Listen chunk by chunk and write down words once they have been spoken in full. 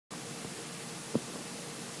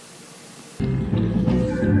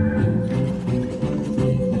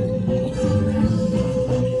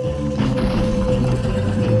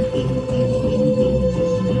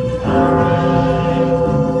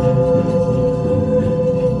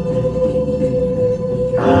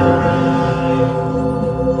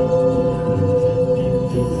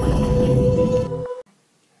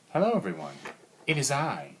his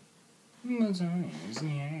eye. His eyes,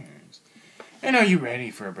 yes. And are you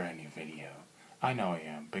ready for a brand new video? I know I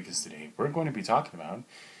am, because today we're going to be talking about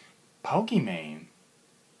Pokimane.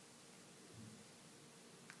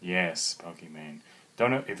 Yes, Pokimane.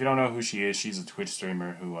 Don't know if you don't know who she is. She's a Twitch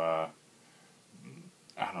streamer who I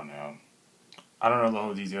don't know. I don't know the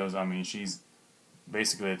whole details. I mean, she's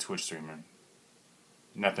basically a Twitch streamer.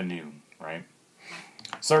 Nothing new, right?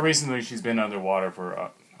 So recently she's been underwater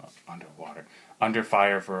for under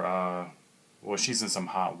fire for well, she's in some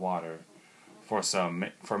hot water for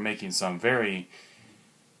making some very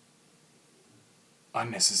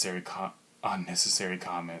unnecessary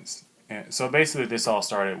comments. And so basically this all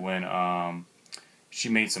started when she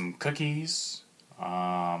made some cookies.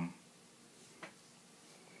 Come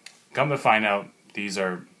to find out, these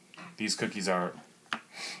cookies are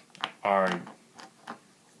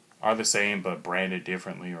the same but branded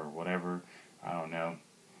differently or whatever. I don't know.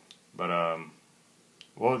 But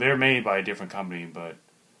well, they're made by a different company, but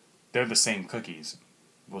they're the same cookies.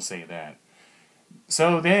 We'll say that.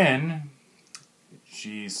 So then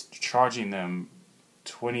she's charging them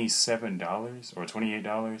 $27 or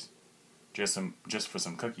 $28 just for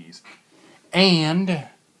some cookies. And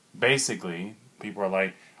basically people are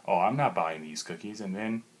like, "Oh, I'm not buying these cookies." And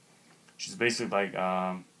then she's basically like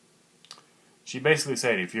she basically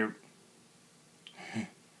said, if you're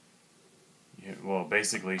well,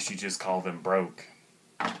 basically she just called them broke.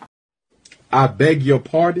 I beg your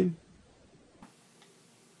pardon?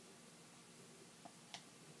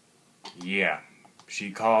 Yeah,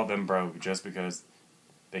 she called them broke just because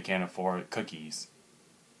they can't afford cookies.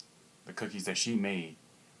 The cookies that she made,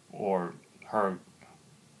 or her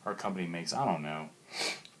company makes. I don't know.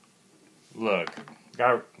 Look,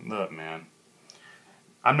 man.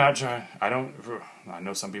 I'm not trying. I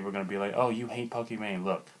know some people are gonna be like, "Oh, you hate Pokimane."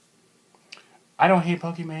 Look, I don't hate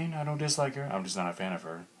Pokimane. I don't dislike her. I'm just not a fan of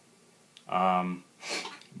her.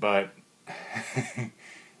 But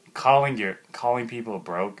calling people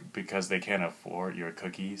broke because they can't afford your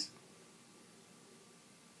cookies.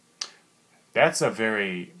 That's a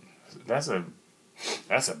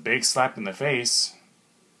big slap in the face.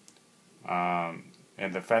 And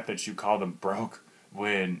the fact that you call them broke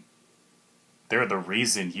when they're the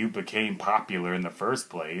reason you became popular in the first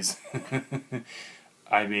place.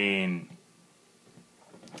 I mean,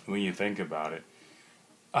 when you think about it,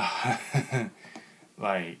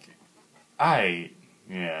 like, I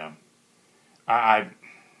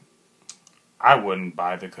wouldn't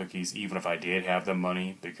buy the cookies even if I did have the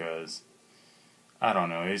money, because I don't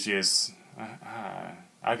know, it's just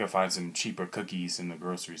I could find some cheaper cookies in the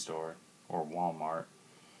grocery store or Walmart.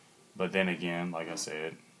 But then again, like I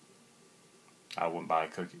said, I wouldn't buy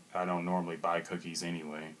cookies. I don't normally buy cookies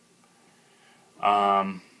anyway.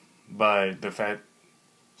 But the fact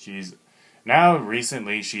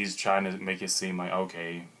recently she's trying to make it seem like,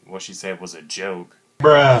 okay, what she said was a joke.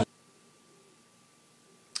 Bruh.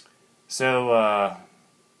 So,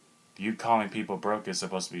 you calling people broke is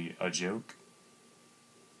supposed to be a joke?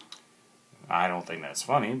 I don't think that's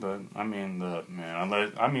funny, but I mean, look, man,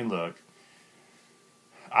 look,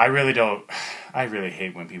 I really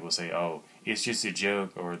hate when people say, "Oh, it's just a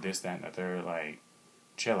joke," or this, that, and the third. Like,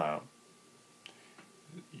 chill out.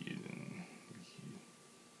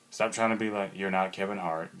 Stop trying to be like, you're not Kevin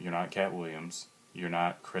Hart, you're not Cat Williams, you're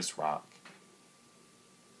not Chris Rock.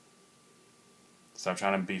 Stop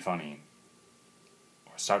trying to be funny.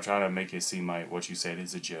 Or stop trying to make it seem like what you said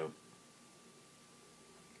is a joke.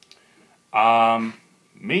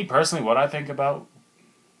 Me personally, what I think about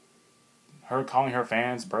her calling her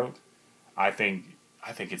fans broke, I think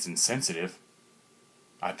it's insensitive.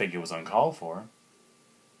 I think it was uncalled for,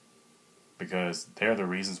 because they're the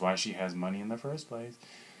reasons why she has money in the first place.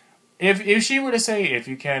 If she were to say, if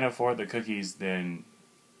you can't afford the cookies, then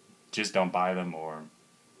just don't buy them, or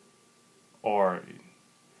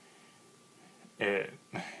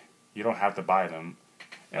you don't have to buy them.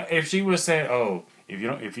 If she would have said, "Oh,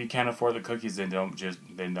 if you can't afford the cookies, then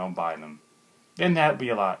don't buy them," then that'd be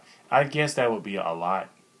a lot. I guess that would be a lot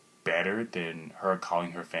better than her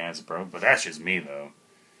calling her fans broke. But that's just me, though.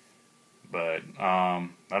 But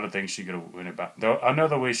another thing she could have went about.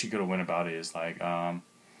 Another way she could have went about it is like,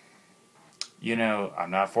 you know,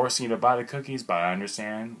 I'm not forcing you to buy the cookies, but I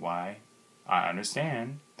understand why. I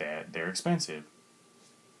understand that they're expensive.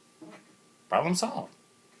 Problem solved.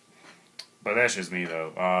 But that's just me,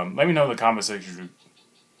 though. Let me know in the comment section.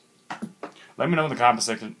 Let me know in the comment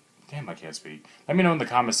section. Damn, I can't speak. Let me know in the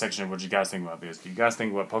comment section what you guys think about this. Do you guys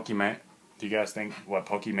think what Pokimane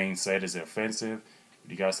said is offensive?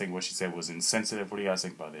 Do you guys think what she said was insensitive? What do you guys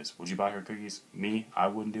think about this? Would you buy her cookies? Me, I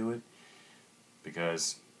wouldn't do it,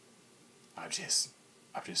 because I just,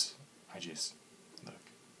 look.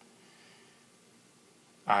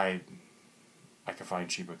 I can find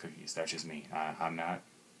cheaper cookies. That's just me. I'm not.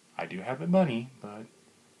 I do have the money, but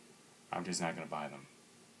I'm just not gonna buy them.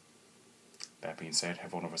 That being said,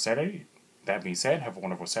 have a wonderful Saturday.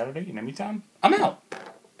 In the meantime, I'm out.